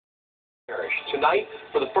Parish. Tonight,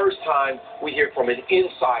 for the first time, we hear from an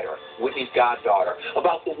insider, Whitney's goddaughter,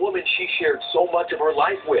 about the woman she shared so much of her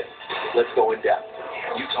life with. Let's go in depth.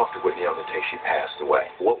 You talked to Whitney on the day she passed away.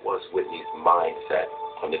 What was Whitney's mindset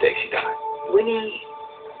on the day she died? Whitney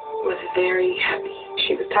was very happy.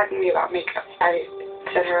 She was talking to me about makeup. I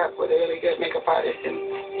set her up with a really good makeup artist,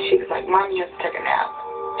 and she was like, Mom, you have to take a nap.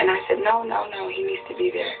 And I said, no, he needs to be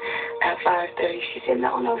there at 5:30. She said,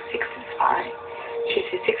 no, 6 is fine. She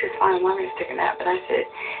said, 6 is fine, Mom has to take a nap. And I said,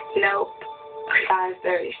 nope,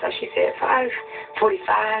 5:30. So she said,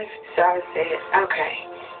 5:45. So I said, okay.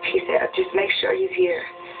 She said, just make sure he's here.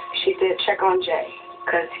 She said, check on Jay,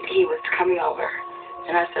 because he was coming over.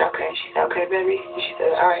 And I said, okay. She said, okay, baby. And she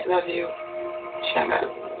said, all right, love you. She hung up.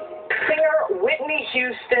 Singer Whitney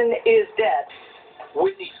Houston is dead.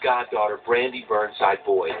 Whitney's goddaughter, Brandy Burnside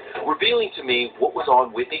Boyd, revealing to me what was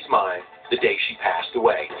on Whitney's mind the day she passed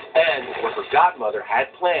away, and what her godmother had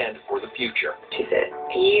planned for the future. She said,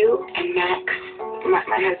 you and Max, my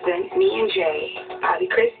husband, me and Jay, Bobby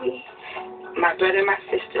Chrissy, my brother, my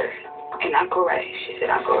sister, and Uncle Ray, she said,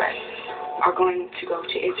 Uncle Ray, are going to go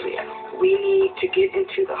to Israel. We need to get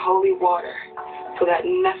into the holy water so that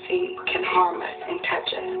nothing can harm us and touch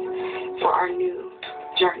us for our new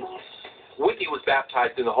journey. Whitney was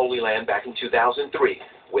baptized in the Holy Land back in 2003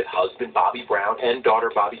 with husband Bobby Brown and daughter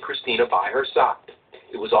Bobby Christina by her side.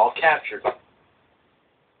 It was all captured by...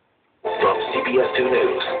 From CBS 2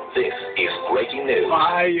 News, this is breaking news.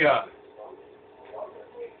 Fire.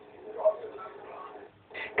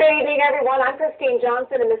 Good evening, everyone. I'm Christine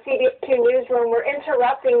Johnson in the CBS 2 newsroom. We're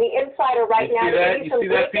interrupting the Insider right now to give you some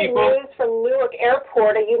breaking news from Newark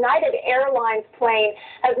Airport. A United Airlines plane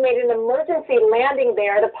has made an emergency landing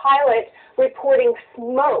there. The pilot reporting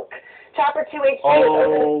smoke. Chopper 2HC is over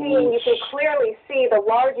the scene. You can clearly see the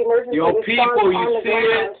large emergency response on the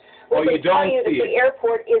ground. We can tell you that the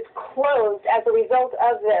airport is closed as a result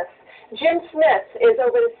of this. Jim Smith is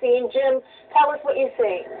over the scene. Jim, tell us what you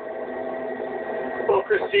see. Well,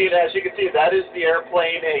 Christine, as you can see, that is the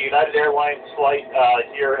airplane, a United Airlines flight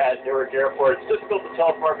here at Newark Airport. It's difficult to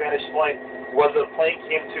tell from our vantage point whether the plane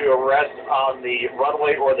came to rest on the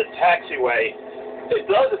runway or the taxiway. It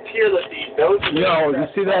does appear that the nose... Yo, you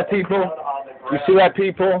see that, people? You see that,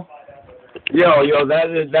 people? Yo,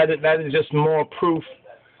 that is just more proof.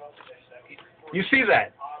 You see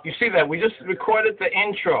that? You see that? We just recorded the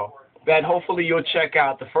intro that hopefully you'll check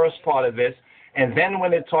out, the first part of this. And then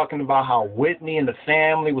when they're talking about how Whitney and the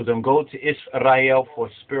family was going to go to Israel for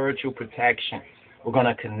spiritual protection, we're going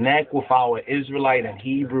to connect with our Israelite and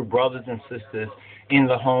Hebrew brothers and sisters in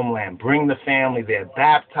the homeland, bring the family there,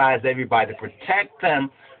 baptize everybody, protect them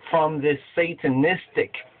from this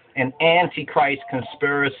satanistic and antichrist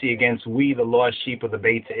conspiracy against we, the lost sheep of the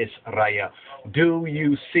Beit Israel. Do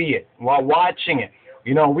you see it? While watching it,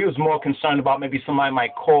 you know, we was more concerned about maybe somebody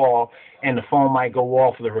might call and the phone might go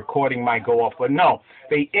off or the recording might go off. But no,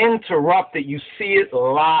 they interrupted. You see it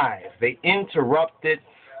live. They interrupted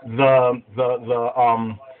the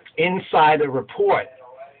insider report.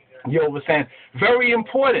 You understand? Very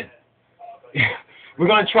important. We're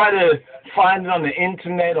going to try to find it on the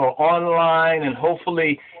internet or online and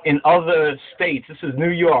hopefully in other states. This is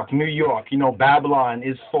New York, New York. You know, Babylon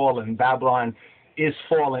is fallen. Babylon is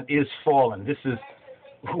fallen, is fallen. This is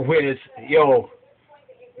where it's,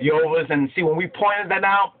 and see, when we pointed that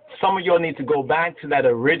out, some of y'all need to go back to that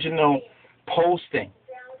original posting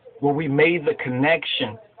where we made the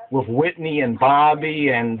connection with Whitney and Bobby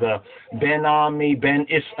and the Ben Ami, Ben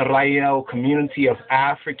Israel community of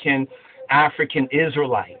African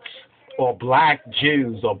Israelites or black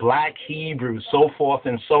Jews or black Hebrews, so forth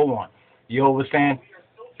and so on. You understand?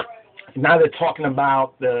 Now they're talking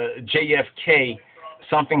about the JFK.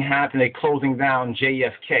 Something happened. They're closing down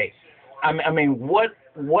JFK. I mean, what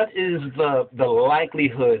is the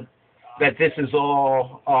likelihood that this is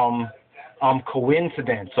all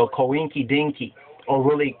coincidence or coinky-dinky or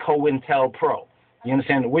really COINTELPRO? You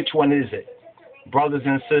understand? Which one is it? Brothers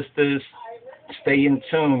and sisters, stay in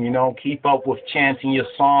tune, you know, keep up with chanting your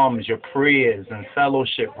psalms, your prayers, and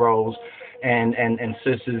fellowship, bros and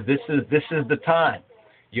sisters. This is the time.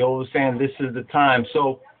 You understand? This is the time.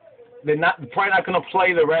 So they're probably not going to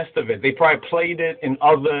play the rest of it. They probably played it in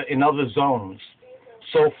other zones,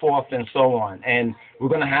 so forth and so on. And we're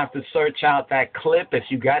going to have to search out that clip. If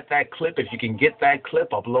you got that clip, if you can get that clip,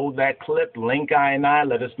 upload that clip, link I,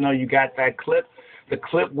 let us know you got that clip. The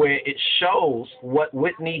clip where it shows what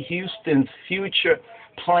Whitney Houston's future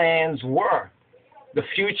plans were. The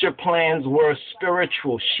future plans were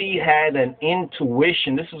spiritual. She had an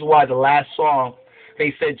intuition. This is why the last song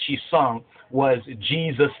they said she sung was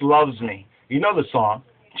Jesus Loves Me. You know the song,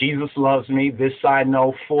 Jesus Loves Me, this I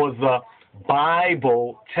know, for the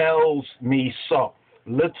Bible tells me so.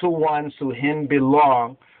 Little ones to him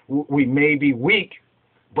belong. We may be weak,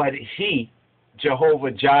 but he,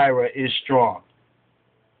 Jehovah Jireh, is strong.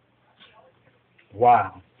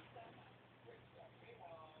 Wow.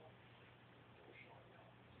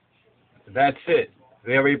 That's it.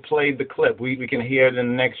 They already played the clip. We can hear it in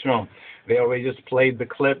the next room. They already just played the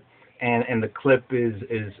clip, and the clip is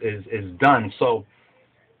done. So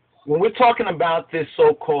when we're talking about this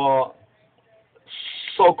so-called,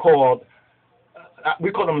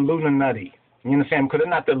 we call them illuminati. You understand? Because they're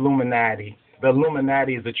not the Illuminati. The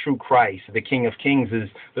Illuminati is the true Christ. The King of Kings is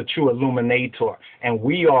the true illuminator. And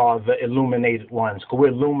we are the illuminated ones, because we're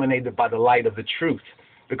illuminated by the light of the truth,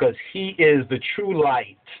 because he is the true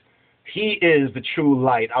light. He is the true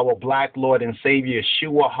light, our black Lord and Savior,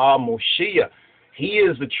 Yeshua HaMoshiach. He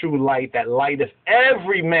is the true light that lighteth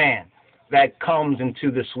every man that comes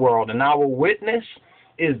into this world. And our witness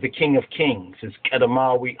is the King of Kings. It's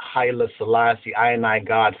Kedamawi Haile Selassie, I and I,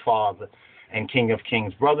 God, Father, and King of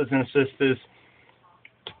Kings. Brothers and sisters,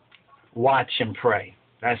 watch and pray.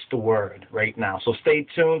 That's the word right now. So stay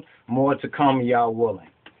tuned. More to come, y'all willing.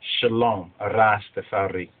 Shalom.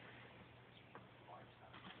 Rastafari.